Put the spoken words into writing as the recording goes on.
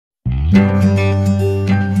ഇന്ന്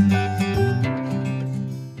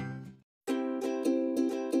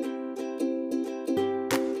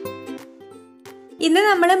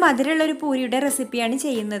നമ്മൾ മധുരമുള്ള ഒരു പൂരിയുടെ റെസിപ്പിയാണ്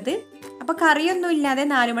ചെയ്യുന്നത്. അപ്പോൾ കറിയൊന്നും ഇല്ലാതെ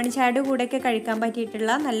 4 മണി ചായയുടെ കൂടെയൊക്കെ കഴിക്കാൻ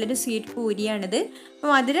പറ്റിയിട്ടുള്ള നല്ലൊരു സ്വീറ്റ് പൂരിയാണിത്.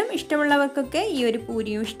 അപ്പോൾ മധുരം ഇഷ്ടമുള്ളവർക്കൊക്കെ ഈ ഒരു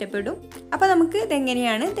പൂരിയും ഇഷ്ടപ്പെടും. അപ്പോൾ നമുക്ക്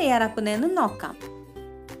ഇതെങ്ങനെയാണ് തയ്യാറാക്കുന്നതെന്ന് നോക്കാം.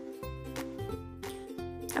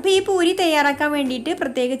 അപ്പോൾ ഈ പൂരി തയ്യാറാക്കാൻ വേണ്ടിയിട്ട്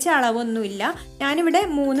പ്രത്യേകിച്ച് അളവൊന്നുമില്ല. ഞാനിവിടെ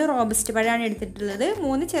 3 റോബസ്റ്റ് പഴമാണ് എടുത്തിട്ടുള്ളത്.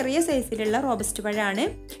 3 ചെറിയ സൈസിലുള്ള റോബസ്റ്റ് പഴമാണ്.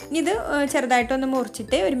 ഇനി ഇത് ചെറുതായിട്ടൊന്ന്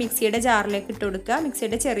മുറിച്ചിട്ട് ഒരു മിക്സിയുടെ ജാറിലേക്ക് ഇട്ട് കൊടുക്കുക.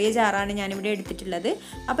 മിക്സിയുടെ ചെറിയ ജാറാണ് ഞാനിവിടെ എടുത്തിട്ടുള്ളത്.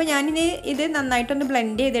 അപ്പോൾ ഞാനിനി ഇത് നന്നായിട്ടൊന്ന്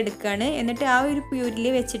ബ്ലെൻഡ് ചെയ്തെടുക്കുകയാണ്. എന്നിട്ട് ആ ഒരു പ്യൂരിൽ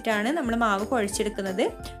വെച്ചിട്ടാണ് നമ്മൾ മാവ് കുഴച്ചെടുക്കുന്നത്.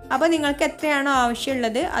 അപ്പോൾ നിങ്ങൾക്ക് എത്രയാണോ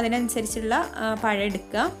ആവശ്യമുള്ളത് അതിനനുസരിച്ചുള്ള പഴം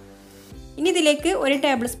എടുക്കുക. ഇനി ഇതിലേക്ക് 1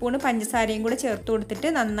 ടേബിൾ സ്പൂൺ പഞ്ചസാരയും കൂടെ ചേർത്ത് കൊടുത്തിട്ട്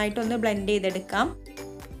നന്നായിട്ടൊന്ന് ബ്ലെൻഡ് ചെയ്തെടുക്കാം.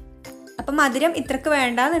 അപ്പം മധുരം ഇത്രക്ക്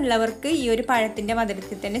വേണ്ടാന്നുള്ളവർക്ക് ഈ ഒരു പഴത്തിൻ്റെ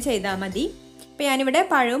മധുരത്തിൽ തന്നെ ചെയ്താൽ മതി. അപ്പോൾ ഞാനിവിടെ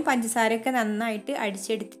പഴവും പഞ്ചസാരയൊക്കെ നന്നായിട്ട്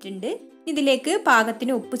അടിച്ചെടുത്തിട്ടുണ്ട്. ഇതിലേക്ക്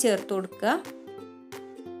പാകത്തിന് ഉപ്പ് ചേർത്ത് കൊടുക്കുക.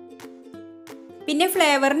 പിന്നെ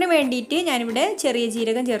ഫ്ലേവറിന് വേണ്ടിയിട്ട് ഞാനിവിടെ ചെറിയ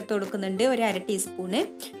ജീരകം ചേർത്ത് കൊടുക്കുന്നുണ്ട്, 1/2 ടീസ്പൂണ്.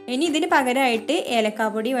 ഇനി ഇതിന് പകരമായിട്ട്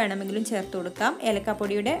ഏലക്കാപ്പൊടി വേണമെങ്കിലും ചേർത്ത് കൊടുക്കാം.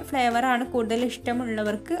 ഏലക്കാപ്പൊടിയുടെ ഫ്ലേവറാണ് കൂടുതൽ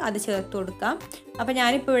ഇഷ്ടമുള്ളവർക്ക് അത് ചേർത്ത് കൊടുക്കാം. അപ്പോൾ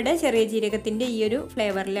ഞാനിപ്പോൾ ഇവിടെ ചെറിയ ജീരകത്തിൻ്റെ ഈ ഒരു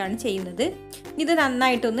ഫ്ലേവറിലാണ് ചെയ്യുന്നത്. ഇത്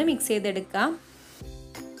നന്നായിട്ടൊന്ന് മിക്സ് ചെയ്തെടുക്കാം.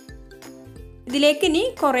 ഇതിലേക്ക് ഇനി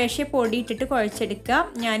കുറേശ്ശെ പൊടി ഇട്ടിട്ട് കുഴച്ചെടുക്കുക.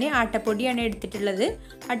 ഞാൻ ആട്ടപ്പൊടിയാണ് എടുത്തിട്ടുള്ളത്.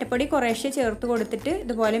 ആട്ടപ്പൊടി കുറേശ്ശെ ചേർത്ത് കൊടുത്തിട്ട്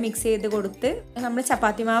ഇതുപോലെ മിക്സ് ചെയ്ത് കൊടുത്ത് നമ്മൾ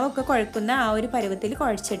ചപ്പാത്തി മാവൊക്കെ കുഴക്കുന്ന ആ ഒരു പരുവത്തിൽ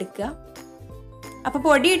കുഴച്ചെടുക്കുക. അപ്പോൾ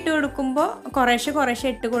പൊടി ഇട്ട് കൊടുക്കുമ്പോൾ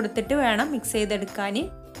കുറേശ്ശെ ഇട്ട് കൊടുത്തിട്ട് വേണം മിക്സ് ചെയ്തെടുക്കാൻ.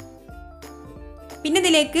 പിന്നെ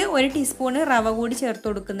ഇതിലേക്ക് 1 ടീസ്പൂണ് റവ കൂടി ചേർത്ത്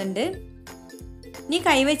കൊടുക്കുന്നുണ്ട്. ഇനി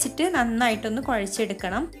കൈ വെച്ചിട്ട് നന്നായിട്ടൊന്ന്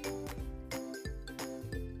കുഴച്ചെടുക്കണം.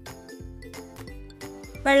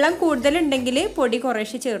 വെള്ളം കൂടുതലുണ്ടെങ്കിൽ പൊടി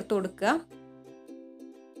കുറേശ്ശെ ചേർത്ത് കൊടുക്കുക.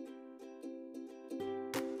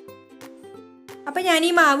 അപ്പോൾ ഞാൻ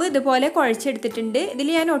ഈ മാവ് ഇതുപോലെ കുഴച്ചെടുത്തിട്ടുണ്ട്. ഇതിൽ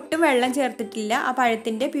ഞാൻ ഒട്ടും വെള്ളം ചേർത്തിട്ടില്ല. ആ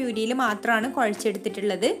പഴത്തിൻ്റെ പ്യൂരിയിൽ മാത്രമാണ്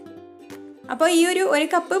കുഴച്ചെടുത്തിട്ടുള്ളത്. അപ്പോൾ ഈ ഒരു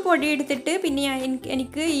കപ്പ് പൊടി എടുത്തിട്ട് പിന്നെ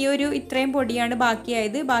എനിക്ക് ഈ ഇത്രയും പൊടിയാണ്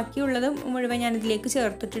ബാക്കിയായത്. ബാക്കിയുള്ളത് മുഴുവൻ ഞാൻ ഇതിലേക്ക്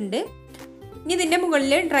ചേർത്തിട്ടുണ്ട്. ഇനി ഇതിൻ്റെ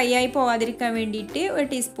മുകളിൽ ഡ്രൈ ആയി പോകാതിരിക്കാൻ വേണ്ടിയിട്ട് 1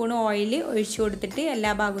 ടീസ്പൂൺ ഓയിൽ ഒഴിച്ചു കൊടുത്തിട്ട്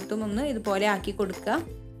എല്ലാ ഭാഗത്തും ഒന്ന് ഇതുപോലെ ആക്കി കൊടുക്കുക.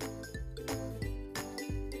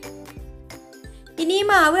 ഇനി ഈ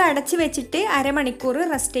മാവ് അടച്ച് വെച്ചിട്ട് അരമണിക്കൂർ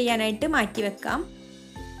റെസ്റ്റ് ചെയ്യാനായിട്ട് മാറ്റി വെക്കാം.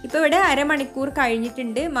 ഇപ്പോൾ ഇവിടെ അരമണിക്കൂർ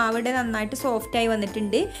കഴിഞ്ഞിട്ടുണ്ട്. മാവിടെ നന്നായിട്ട് സോഫ്റ്റായി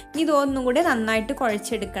വന്നിട്ടുണ്ട്. ഇനി ഇതൊന്നും കൂടെ നന്നായിട്ട്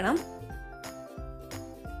കുഴച്ചെടുക്കണം.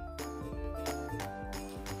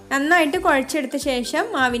 നന്നായിട്ട് കുഴച്ചെടുത്ത ശേഷം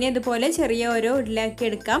മാവിനെ ഇതുപോലെ ചെറിയ ഓരോ ഉരുളയാക്കി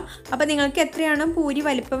എടുക്കാം. അപ്പോൾ നിങ്ങൾക്ക് എത്രയാണോ പൂരി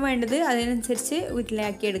വലിപ്പം വേണ്ടത് അതിനനുസരിച്ച്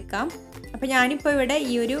ഉരുളയാക്കി എടുക്കാം. അപ്പോൾ ഞാനിപ്പോൾ ഇവിടെ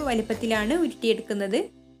ഈ ഒരു വലിപ്പത്തിലാണ് ഉരുട്ടിയെടുക്കുന്നത്.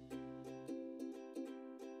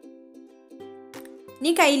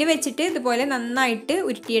 ഇനി കയ്യിൽ വെച്ചിട്ട് ഇതുപോലെ നന്നായിട്ട്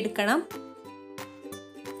ഉരുട്ടിയെടുക്കണം.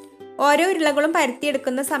 ഓരോ ഉരുളകളും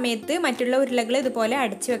പരത്തിയെടുക്കുന്ന സമയത്ത് മറ്റുള്ള ഉരുളകൾ ഇതുപോലെ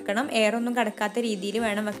അടച്ചു വെക്കണം. എയറൊന്നും കടക്കാത്ത രീതിയിൽ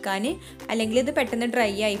വേണം വെക്കാൻ, അല്ലെങ്കിൽ ഇത് പെട്ടെന്ന്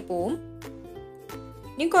ഡ്രൈ ആയി പോവും.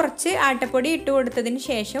 ഇനി കുറച്ച് ആട്ടപ്പൊടി ഇട്ട് കൊടുത്തതിന്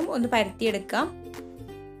ശേഷം ഒന്ന് പരത്തിയെടുക്കാം.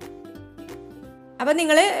 അപ്പോൾ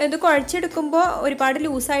നിങ്ങൾ ഇത് കുഴച്ചെടുക്കുമ്പോൾ ഒരുപാട്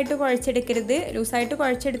ലൂസായിട്ട് കുഴച്ചെടുക്കരുത്. ലൂസായിട്ട്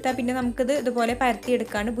കുഴച്ചെടുത്താൽ പിന്നെ നമുക്കിത് ഇതുപോലെ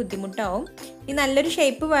പരത്തിയെടുക്കാൻ ബുദ്ധിമുട്ടാവും. ഈ നല്ലൊരു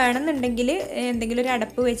ഷേപ്പ് വേണമെന്നുണ്ടെങ്കിൽ എന്തെങ്കിലും ഒരു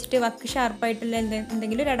അടപ്പ് വെച്ചിട്ട് വക്ക് ഷാർപ്പായിട്ടുള്ള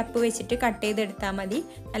എന്തെങ്കിലും ഒരു അടപ്പ് വെച്ചിട്ട് കട്ട് ചെയ്തെടുത്താൽ മതി,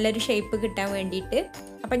 നല്ലൊരു ഷേപ്പ് കിട്ടാൻ വേണ്ടിയിട്ട്.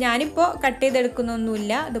 അപ്പോൾ ഞാനിപ്പോൾ കട്ട്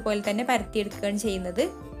ചെയ്തെടുക്കുന്നൊന്നുമില്ല, അതുപോലെ തന്നെ പരത്തിയെടുക്കുകയാണ് ചെയ്യുന്നത്.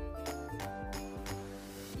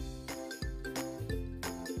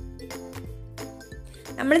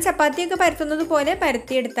 നമ്മൾ ചപ്പാത്തിയൊക്കെ പരത്തുന്നത് പോലെ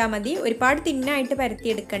പരത്തിയെടുത്താൽ മതി, ഒരുപാട് തിന്നായിട്ട്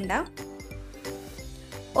പരത്തിയെടുക്കണ്ട.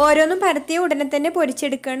 ഓരോന്നും പരത്തിയ ഉടനെ തന്നെ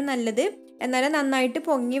പൊരിച്ചെടുക്കുകയാണ് നല്ലത്. എന്നാലേ നന്നായിട്ട്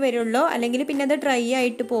പൊങ്ങി വരുള്ളൂ, അല്ലെങ്കിൽ പിന്നെ അത് ഡ്രൈ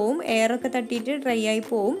ആയിട്ട് പോവും, എയറൊക്കെ തട്ടിയിട്ട് ഡ്രൈ ആയി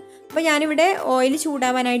പോവും. അപ്പോൾ ഞാനിവിടെ ഓയിൽ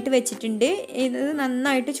ചൂടാവാനായിട്ട് വെച്ചിട്ടുണ്ട്. ഇത്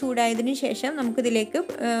നന്നായിട്ട് ചൂടായതിന് ശേഷം നമുക്കിതിലേക്ക്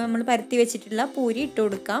നമ്മൾ പരത്തി വെച്ചിട്ടുള്ള പൂരി ഇട്ട്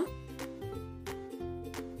കൊടുക്കാം.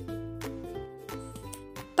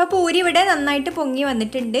 അപ്പോൾ പൂരി ഇവിടെ നന്നായിട്ട് പൊങ്ങി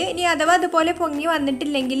വന്നിട്ടുണ്ട്. ഇനി അഥവാ അതുപോലെ പൊങ്ങി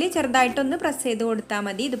വന്നിട്ടില്ലെങ്കിൽ ചെറുതായിട്ടൊന്ന് പ്രസ് ചെയ്ത് കൊടുത്താൽ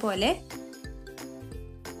മതി ഇതുപോലെ.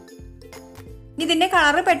 ഇതിൻ്റെ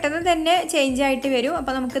കളറ് പെട്ടെന്ന് തന്നെ ചേഞ്ച് ആയിട്ട് വരും.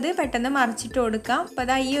 അപ്പോൾ നമുക്കിത് പെട്ടെന്ന് മറിച്ചിട്ട് കൊടുക്കാം. അപ്പോൾ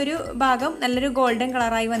അതാ ഈ ഒരു ഭാഗം നല്ലൊരു ഗോൾഡൻ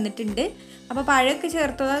കളറായി വന്നിട്ടുണ്ട്. അപ്പോൾ പഴമൊക്കെ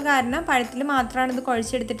ചേർത്തത് കാരണം പഴത്തിൽ മാത്രമാണ് ഇത്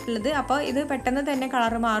കുഴച്ചെടുത്തിട്ടുള്ളത്. അപ്പോൾ ഇത് പെട്ടെന്ന് തന്നെ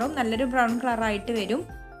കളറ് മാറും, നല്ലൊരു ബ്രൗൺ കളറായിട്ട് വരും.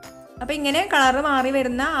 അപ്പോൾ ഇങ്ങനെ കളറ് മാറി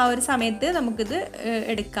വരുന്ന ആ ഒരു സമയത്ത് നമുക്കിത്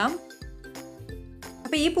എടുക്കാം.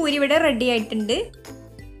 അപ്പോൾ ഈ പൂരി ഇവിടെ റെഡി ആയിട്ടുണ്ട്.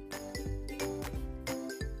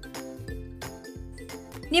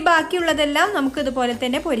 ഇനി ബാക്കിയുള്ളതെല്ലാം നമുക്ക് ഇതുപോലെ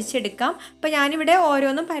തന്നെ പൊരിച്ചെടുക്കാം. അപ്പോൾ ഞാനിവിടെ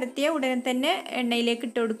ഓരോന്നും പരത്തിയ ഉടനെ തന്നെ എണ്ണയിലേക്ക്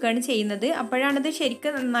ഇട്ട് കൊടുക്കുകയാണ് ചെയ്യുന്നത്. അപ്പോഴാണിത്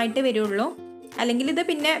ശരിക്കും നന്നായിട്ട് വരുള്ളൂ. അല്ലെങ്കിൽ ഇത്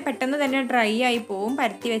പിന്നെ പെട്ടെന്ന് തന്നെ ഡ്രൈ ആയി പോവും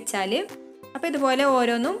പരത്തി വെച്ചാൽ. അപ്പോൾ ഇതുപോലെ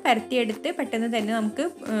ഓരോന്നും പരത്തിയെടുത്ത് പെട്ടെന്ന് തന്നെ നമുക്ക്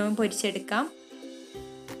പൊരിച്ചെടുക്കാം.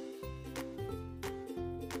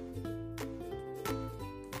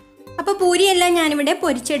 അപ്പോൾ പൂരിയെല്ലാം ഞാനിവിടെ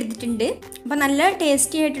പൊരിച്ചെടുത്തിട്ടുണ്ട്. അപ്പോൾ നല്ല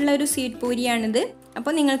ടേസ്റ്റി ആയിട്ടുള്ള ഒരു സ്വീറ്റ് പൂരിയാണിത്.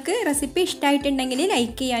 അപ്പോൾ നിങ്ങൾക്ക് റെസിപ്പി ഇഷ്ടമായിട്ടുണ്ടെങ്കിൽ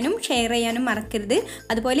ലൈക്ക് ചെയ്യാനും ഷെയർ ചെയ്യാനും മറക്കരുത്.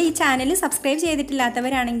 അതുപോലെ ഈ ചാനൽ സബ്സ്ക്രൈബ്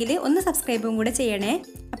ചെയ്തിട്ടില്ലാത്തവരാണെങ്കിൽ ഒന്ന് സബ്സ്ക്രൈബും കൂടെ ചെയ്യണേ.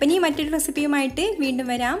 അപ്പോൾ ഇനി മറ്റൊരു റെസിപ്പിയുമായിട്ട് വീണ്ടും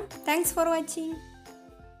വരാം. Thanks for watching.